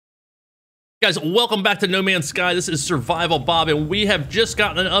Guys, welcome back to No Man's Sky. This is Survival Bob, and we have just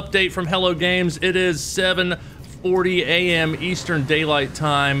gotten an update from Hello Games. It is 7:40 a.m. Eastern Daylight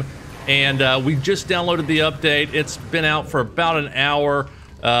Time, and we just downloaded the update. It's been out for about an hour,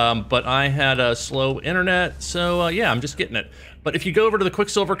 but I had a slow internet, so yeah, I'm just getting it. But if you go over to the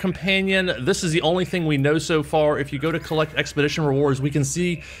Quicksilver Companion, this is the only thing we know so far. If you go to collect Expedition Rewards, we can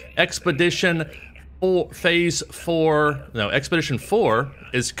see Expedition Phase 4, no, Expedition 4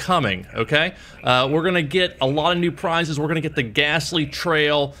 is coming, okay? We're gonna get a lot of new prizes. We're gonna get the Ghastly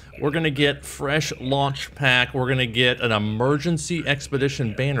Trail. We're gonna get Fresh Launch Pack. We're gonna get an Emergency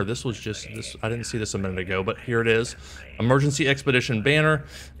Expedition Banner. This was just, I didn't see this a minute ago, but here it is. Emergency Expedition Banner.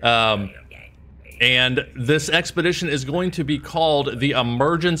 And this expedition is going to be called the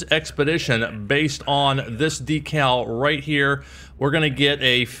Emergence Expedition based on this decal right here. We're going to get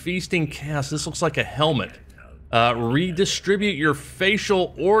a feasting cast. This looks like a helmet. Redistribute your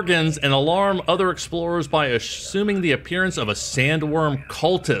facial organs and alarm other explorers by assuming the appearance of a sandworm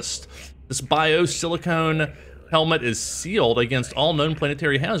cultist. This biosilicone helmet is sealed against all known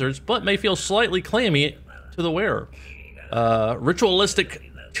planetary hazards, but may feel slightly clammy to the wearer. Ritualistically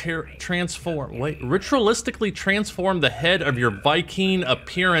transform the head of your Viking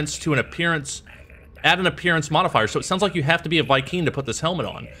appearance to an appearance, add an appearance modifier. So it sounds like you have to be a Viking to put this helmet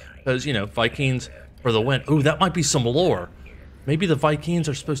on, because, you know, Vikings for the win. Ooh, that might be some lore. Maybe the Vikings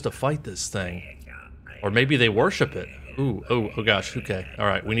are supposed to fight this thing, or maybe they worship it. Ooh, oh gosh, okay. All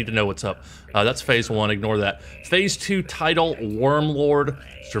right, we need to know what's up. That's phase 1, ignore that. Phase 2 title, Wormlord,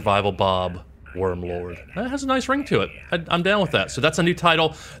 Survival Bob. Wormlord. That has a nice ring to it. I'm down with that. So that's a new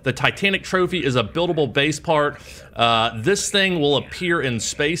title. The Titanic Trophy is a buildable base part. This thing will appear in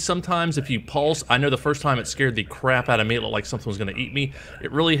space sometimes if you pulse. I know the first time it scared the crap out of me. It looked like something was going to eat me.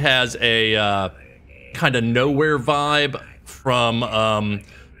 It really has a kind of nowhere vibe from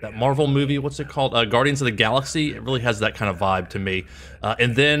that Marvel movie. What's it called? Guardians of the Galaxy. It really has that kind of vibe to me.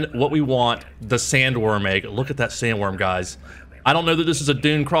 And then what we want, the sandworm egg. Look at that sandworm, guys. I don't know that this is a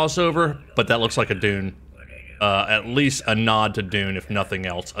Dune crossover, but that looks like a Dune. At least a nod to Dune, if nothing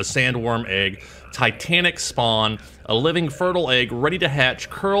else. A sandworm egg, Titanic spawn, a living fertile egg ready to hatch.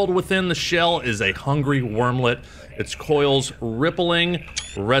 Curled within the shell is a hungry wormlet. Its coils rippling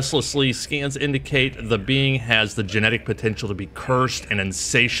restlessly. Scans indicate the being has the genetic potential to be cursed and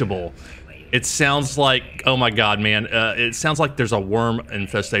insatiable. It sounds like, oh my god, man, it sounds like there's a worm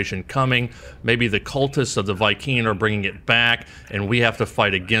infestation coming. Maybe the cultists of the Viking are bringing it back, and we have to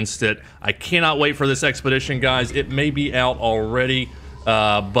fight against it. I cannot wait for this expedition, guys. It may be out already,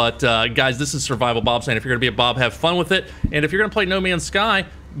 but guys, this is Survival Bob saying if you're going to be a Bob, have fun with it. And if you're going to play No Man's Sky,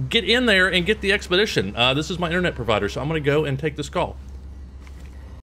 get in there and get the expedition. This is my internet provider, so I'm going to go and take this call.